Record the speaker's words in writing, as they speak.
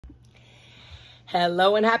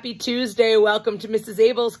Hello and happy Tuesday. Welcome to Mrs.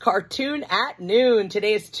 Abell's Cartoon at Noon.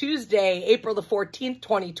 Today is Tuesday, April the 14th,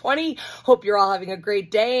 2020. Hope you're all having a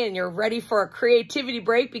great day and you're ready for a creativity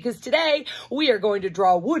break because today we are going to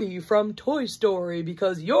draw Woody from Toy Story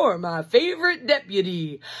because you're my favorite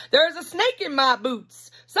deputy. There's a snake in my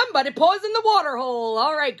boots. Somebody poisoned the water hole.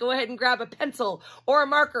 All right, go ahead and grab a pencil or a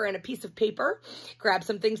marker and a piece of paper. Grab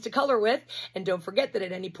some things to color with. And don't forget that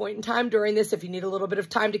at any point in time during this, if you need a little bit of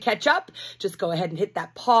time to catch up, just go ahead and hit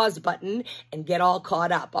that pause button and get all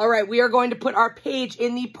caught up. All right, we are going to put our page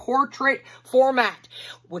in the portrait format,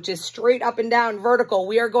 which is straight up and down vertical.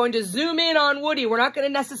 We are going to zoom in on Woody. We're not going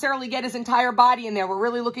to necessarily get his entire body in there. We're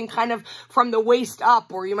really looking kind of from the waist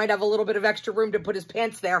up, or you might have a little bit of extra room to put his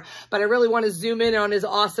pants there, but I really want to zoom in on his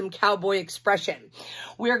awesome cowboy expression.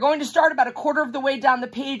 We are going to start about a quarter of the way down the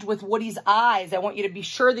page with Woody's eyes. I want you to be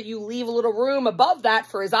sure that you leave a little room above that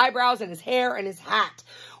for his eyebrows and his hair and his hat.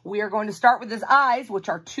 We are going to start with his eyes, which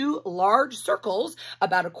are two large circles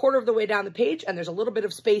about a quarter of the way down the page, and there's a little bit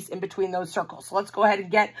of space in between those circles. So let's go ahead and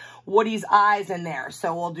get Woody's eyes in there.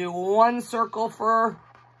 So we'll do one circle for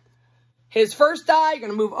his first eye. You're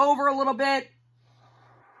going to move over a little bit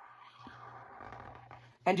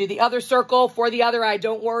and do the other circle for the other eye.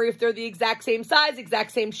 Don't worry if they're the exact same size,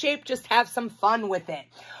 exact same shape. Just have some fun with it.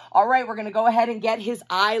 All right, we're going to go ahead and get his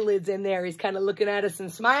eyelids in there. He's kind of looking at us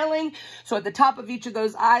and smiling. So at the top of each of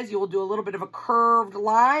those eyes, you will do a little bit of a curved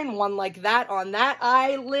line, one like that on that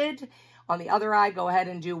eyelid. On the other eye, go ahead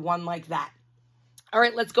and do one like that. All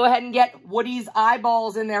right, let's go ahead and get Woody's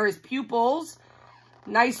eyeballs in there, his pupils.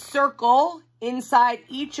 Nice circle inside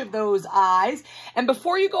each of those eyes. And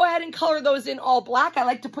before you go ahead and color those in all black, I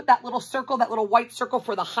like to put that little circle, that little white circle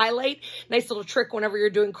for the highlight. Nice little trick whenever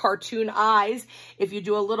you're doing cartoon eyes. If you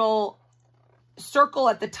do a little circle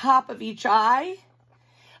at the top of each eye,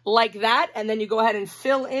 like that, and then you go ahead and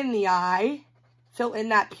fill in the eye, fill in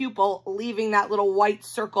that pupil, leaving that little white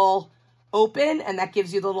circle open, and that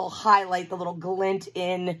gives you the little highlight, the little glint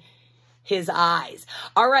in his eyes.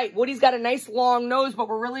 All right, Woody's got a nice long nose, but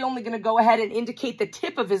we're really only going to go ahead and indicate the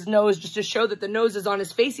tip of his nose just to show that the nose is on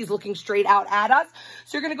his face. He's looking straight out at us.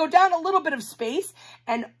 So you're going to go down a little bit of space,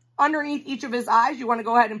 and underneath each of his eyes, you want to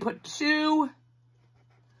go ahead and put two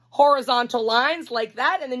horizontal lines like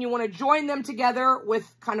that, and then you want to join them together with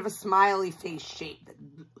kind of a smiley face shape that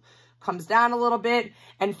comes down a little bit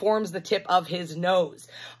and forms the tip of his nose.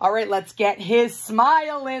 All right, let's get his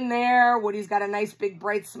smile in there. Woody's got a nice big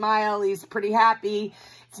bright smile. He's pretty happy.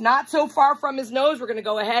 It's not so far from his nose. We're going to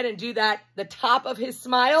go ahead and do that, the top of his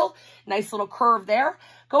smile. Nice little curve there.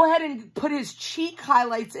 Go ahead and put his cheek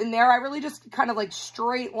highlights in there. I really just kind of like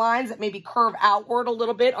straight lines that maybe curve outward a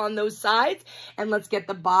little bit on those sides. And let's get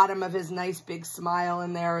the bottom of his nice big smile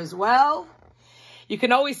in there as well. You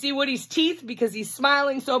can always see Woody's teeth because he's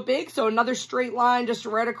smiling so big. So another straight line just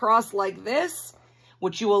right across like this,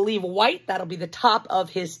 which you will leave white. That'll be the top of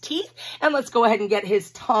his teeth. And let's go ahead and get his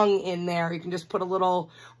tongue in there. You can just put a little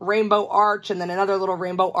rainbow arch and then another little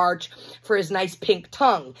rainbow arch for his nice pink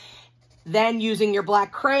tongue. Then using your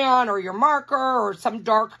black crayon or your marker or some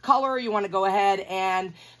dark color, you want to go ahead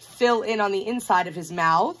and fill in on the inside of his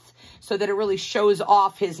mouth so that it really shows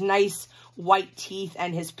off his nice white teeth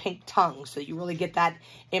and his pink tongue, so you really get that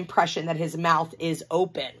impression that his mouth is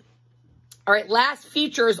open. All right, last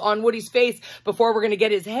features on Woody's face before we're going to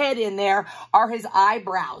get his head in there are his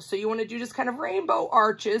eyebrows. So you want to do just kind of rainbow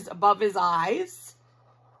arches above his eyes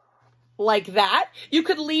like that. You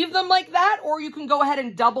could leave them like that, or you can go ahead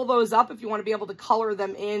and double those up if you want to be able to color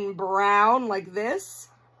them in brown like this.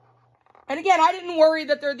 And again, I didn't worry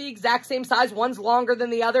that they're the exact same size. One's longer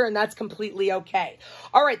than the other, and that's completely okay.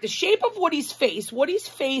 All right, the shape of Woody's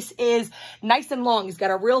face is nice and long. He's got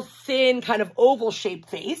a real thin, kind of oval-shaped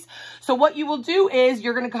face. So what you will do is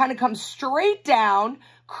you're going to kind of come straight down,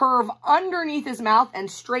 curve underneath his mouth, and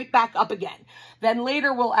straight back up again. Then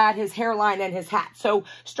later, we'll add his hairline and his hat. So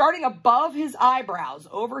starting above his eyebrows,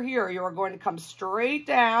 over here, you are going to come straight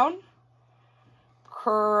down,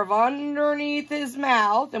 curve underneath his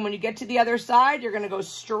mouth, and when you get to the other side, you're going to go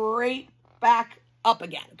straight back up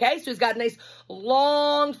again, okay? So he's got a nice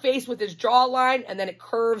long face with his jawline, and then it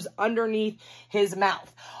curves underneath his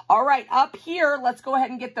mouth. All right, up here, let's go ahead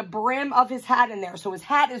and get the brim of his hat in there. So his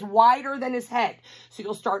hat is wider than his head. So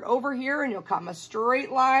you'll start over here, and you'll come a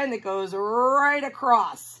straight line that goes right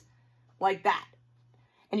across like that.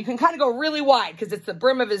 And you can kind of go really wide because it's the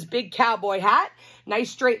brim of his big cowboy hat.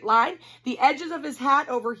 Nice straight line. The edges of his hat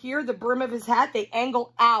over here, the brim of his hat, they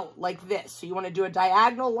angle out like this. So you want to do a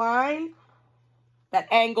diagonal line that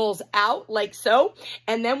angles out like so.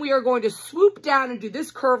 And then we are going to swoop down and do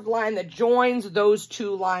this curved line that joins those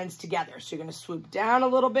two lines together. So you're going to swoop down a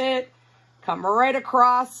little bit, come right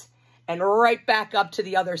across, and right back up to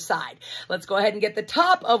the other side. Let's go ahead and get the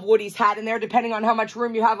top of Woody's hat in there, depending on how much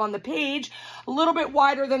room you have on the page. A little bit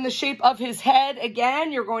wider than the shape of his head.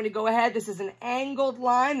 Again, you're going to go ahead. This is an angled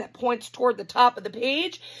line that points toward the top of the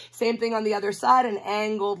page. Same thing on the other side, an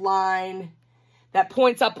angled line that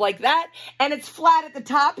points up like that. And it's flat at the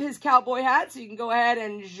top, his cowboy hat, so you can go ahead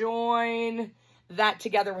and join that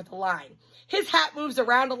together with a line. His hat moves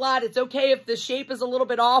around a lot. It's okay if the shape is a little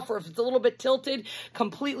bit off or if it's a little bit tilted.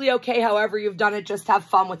 Completely okay however you've done it. Just have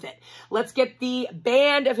fun with it. Let's get the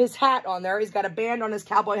band of his hat on there. He's got a band on his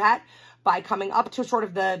cowboy hat by coming up to sort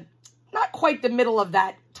of the, not quite the middle of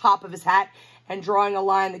that top of his hat, and drawing a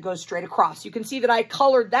line that goes straight across. You can see that I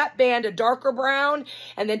colored that band a darker brown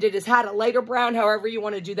and then did his hat a lighter brown. However you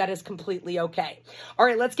want to do that is completely okay. All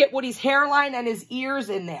right, let's get Woody's hairline and his ears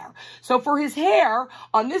in there. So for his hair,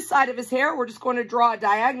 on this side of his hair, we're just going to draw a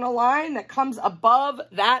diagonal line that comes above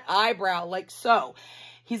that eyebrow, like so.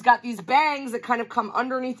 He's got these bangs that kind of come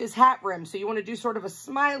underneath his hat rim. So you want to do sort of a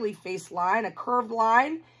smiley face line, a curved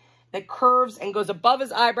line that curves and goes above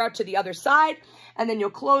his eyebrow to the other side. And then you'll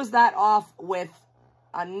close that off with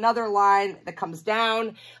another line that comes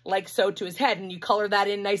down like so to his head. And you color that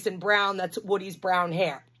in nice and brown. That's Woody's brown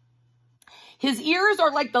hair. His ears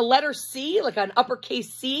are like the letter C, like an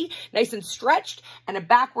uppercase C, nice and stretched, and a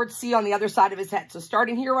backward C on the other side of his head. So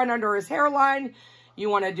starting here right under his hairline, you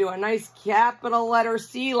want to do a nice capital letter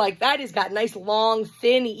C like that. He's got nice, long,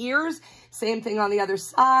 thin ears. Same thing on the other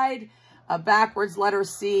side. A backwards letter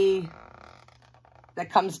C that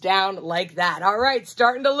comes down like that. All right,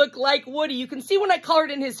 starting to look like Woody. You can see when I colored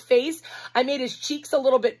in his face, I made his cheeks a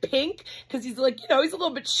little bit pink because he's like, you know, he's a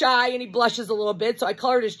little bit shy and he blushes a little bit. So I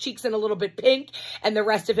colored his cheeks in a little bit pink, and the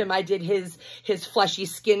rest of him, I did his fleshy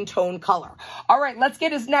skin tone color. All right, let's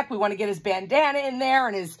get his neck. We want to get his bandana in there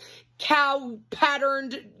and his cow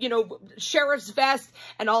patterned, you know, sheriff's vest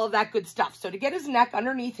and all of that good stuff. So to get his neck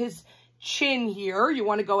underneath his chin here, you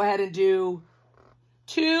want to go ahead and do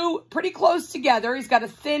two pretty close together. He's got a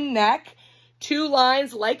thin neck, two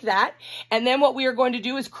lines like that. And then what we are going to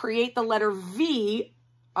do is create the letter V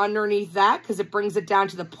underneath that because it brings it down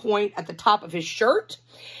to the point at the top of his shirt.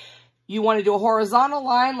 You want to do a horizontal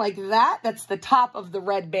line like that. That's the top of the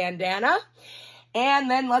red bandana.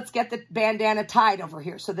 And then let's get the bandana tied over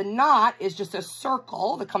here. So the knot is just a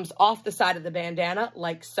circle that comes off the side of the bandana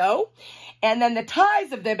like so. And then the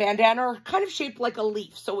ties of the bandana are kind of shaped like a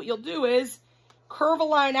leaf. So what you'll do is curve a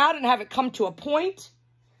line out and have it come to a point.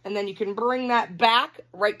 And then you can bring that back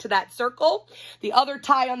right to that circle. The other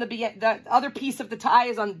tie on the other piece of the tie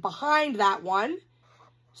is on behind that one.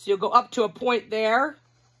 So you'll go up to a point there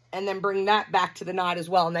and then bring that back to the knot as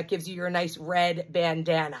well. And that gives you your nice red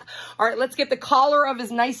bandana. All right, let's get the collar of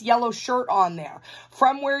his nice yellow shirt on there.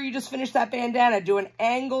 From where you just finished that bandana, do an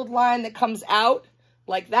angled line that comes out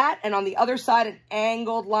like that. And on the other side, an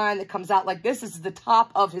angled line that comes out like this. This is the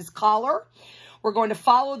top of his collar. We're going to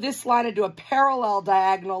follow this line and do a parallel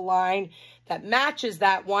diagonal line that matches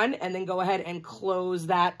that one. And then go ahead and close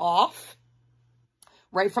that off.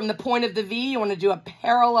 Right from the point of the V, you want to do a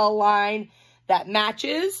parallel line that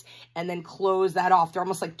matches, and then close that off. They're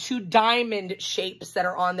almost like two diamond shapes that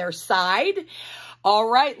are on their side. All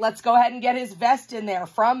right, let's go ahead and get his vest in there.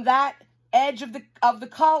 From that edge of the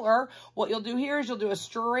collar, what you'll do here is you'll do a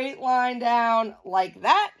straight line down like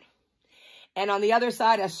that. And on the other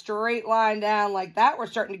side, a straight line down like that. We're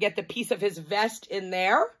starting to get the piece of his vest in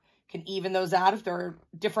there. Can even those out if they're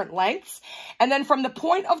different lengths. And then from the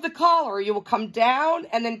point of the collar, you will come down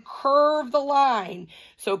and then curve the line.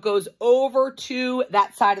 So it goes over to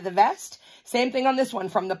that side of the vest. Same thing on this one.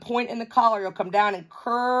 From the point in the collar, you'll come down and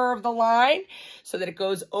curve the line so that it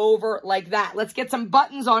goes over like that. Let's get some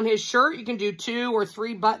buttons on his shirt. You can do 2 or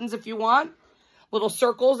 3 buttons if you want. Little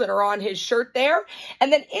circles that are on his shirt there.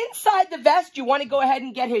 And then inside the vest, you want to go ahead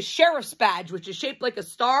and get his sheriff's badge, which is shaped like a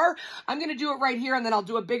star. I'm going to do it right here, and then I'll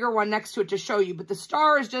do a bigger one next to it to show you. But the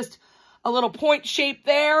star is just a little point shape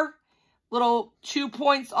there, little 2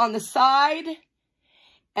 points on the side,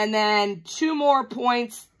 and then 2 more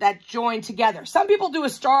points that join together. Some people do a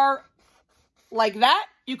star like that.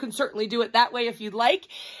 You can certainly do it that way if you'd like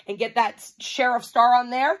and get that sheriff star on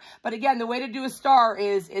there. But again, the way to do a star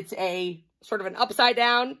is it's a sort of an upside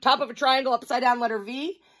down, top of a triangle, upside down letter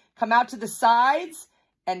V. Come out to the sides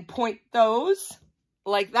and point those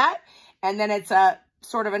like that. And then it's a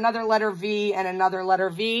sort of another letter V and another letter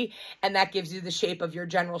V, and that gives you the shape of your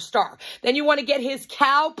general star. Then you want to get his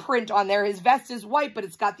cow print on there. His vest is white, but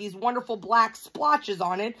it's got these wonderful black splotches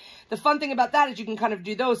on it. The fun thing about that is you can kind of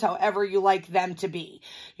do those however you like them to be.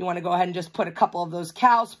 You want to go ahead and just put a couple of those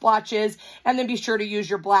cow splotches, and then be sure to use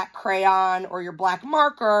your black crayon or your black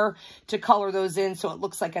marker to color those in so it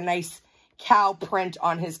looks like a nice cow print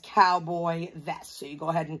on his cowboy vest. So you go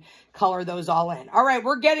ahead and color those all in. All right,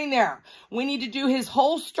 we're getting there. We need to do his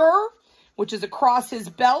holster, which is across his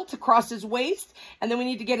belt, across his waist. And then we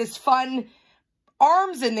need to get his fun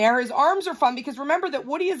arms in there. His arms are fun because remember that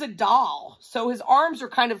Woody is a doll. So his arms are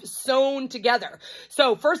kind of sewn together.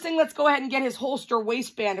 So first thing, let's go ahead and get his holster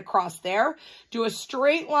waistband across there. Do a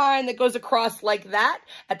straight line that goes across like that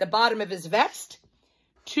at the bottom of his vest.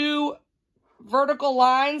 2 vertical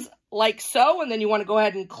lines like so, and then you want to go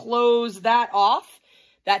ahead and close that off.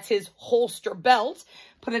 That's his holster belt.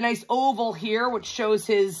 Put a nice oval here, which shows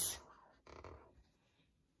his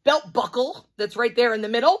belt buckle that's right there in the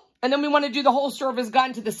middle. And then we want to do the holster of his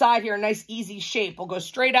gun to the side here, a nice easy shape. We'll go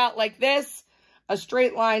straight out like this, a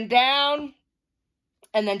straight line down,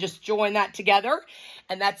 and then just join that together.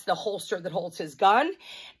 And that's the holster that holds his gun.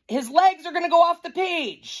 His legs are going to go off the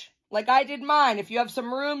page, like I did mine. If you have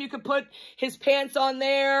some room, you could put his pants on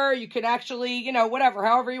there. You could actually, you know, whatever,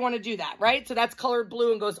 however you want to do that, right? So that's colored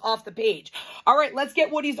blue and goes off the page. All right, let's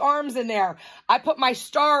get Woody's arms in there. I put my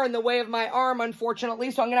star in the way of my arm,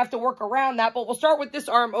 unfortunately, so I'm going to have to work around that. But we'll start with this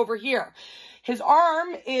arm over here. His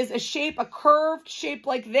arm is a curved shape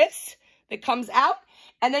like this that comes out.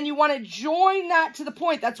 And then you want to join that to the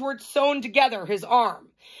point. That's where it's sewn together, his arm.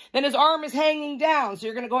 Then his arm is hanging down. So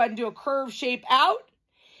you're going to go ahead and do a curved shape out.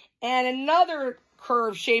 And another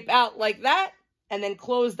curve shape out like that, and then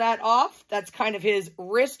close that off. That's kind of his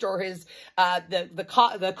wrist or his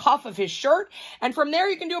the cuff of his shirt. And from there,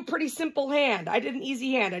 you can do a pretty simple hand. I did an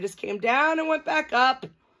easy hand. I just came down and went back up,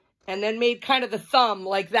 and then made kind of the thumb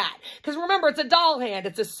like that. Because remember, it's a doll hand.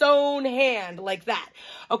 It's a sewn hand like that.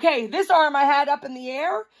 Okay, this arm I had up in the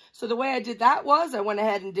air. So the way I did that was I went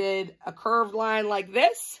ahead and did a curved line like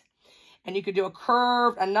this. And you could do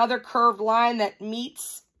another curved line that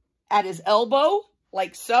meets at his elbow,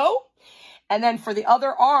 like so. And then for the other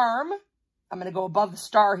arm, I'm going to go above the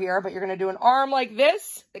star here, but you're going to do an arm like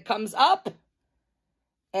this that comes up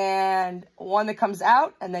and one that comes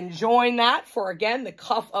out, and then join that for, again, the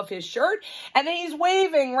cuff of his shirt. And then he's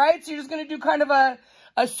waving, right? So you're just going to do kind of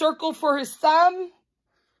a circle for his thumb.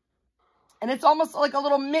 And it's almost like a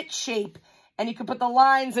little mitt shape. And you can put the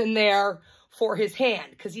lines in there for his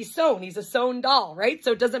hand because he's sewn. He's a sewn doll, right?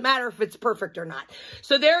 So it doesn't matter if it's perfect or not.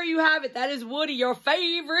 So there you have it. That is Woody, your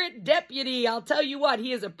favorite deputy. I'll tell you what,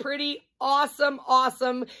 he is a pretty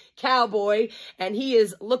awesome cowboy, and he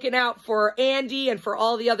is looking out for Andy and for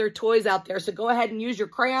all the other toys out there. So go ahead and use your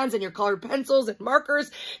crayons and your colored pencils and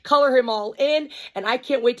markers, color him all in, and I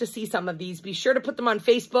can't wait to see some of these. Be sure to put them on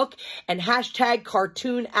Facebook and hashtag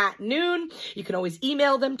cartoon@noon. You can always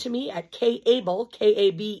email them to me at Abell,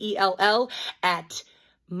 K-A-B-E-L-L, at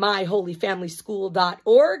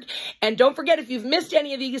myholyfamilyschool.org. And don't forget, if you've missed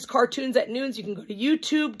any of these cartoons at noons, you can go to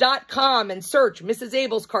youtube.com and search Mrs.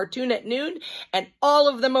 Abell's Cartoon at Noon, and all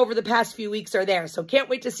of them over the past few weeks are there. So can't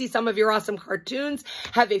wait to see some of your awesome cartoons.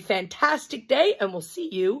 Have a fantastic day, and we'll see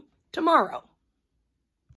you tomorrow.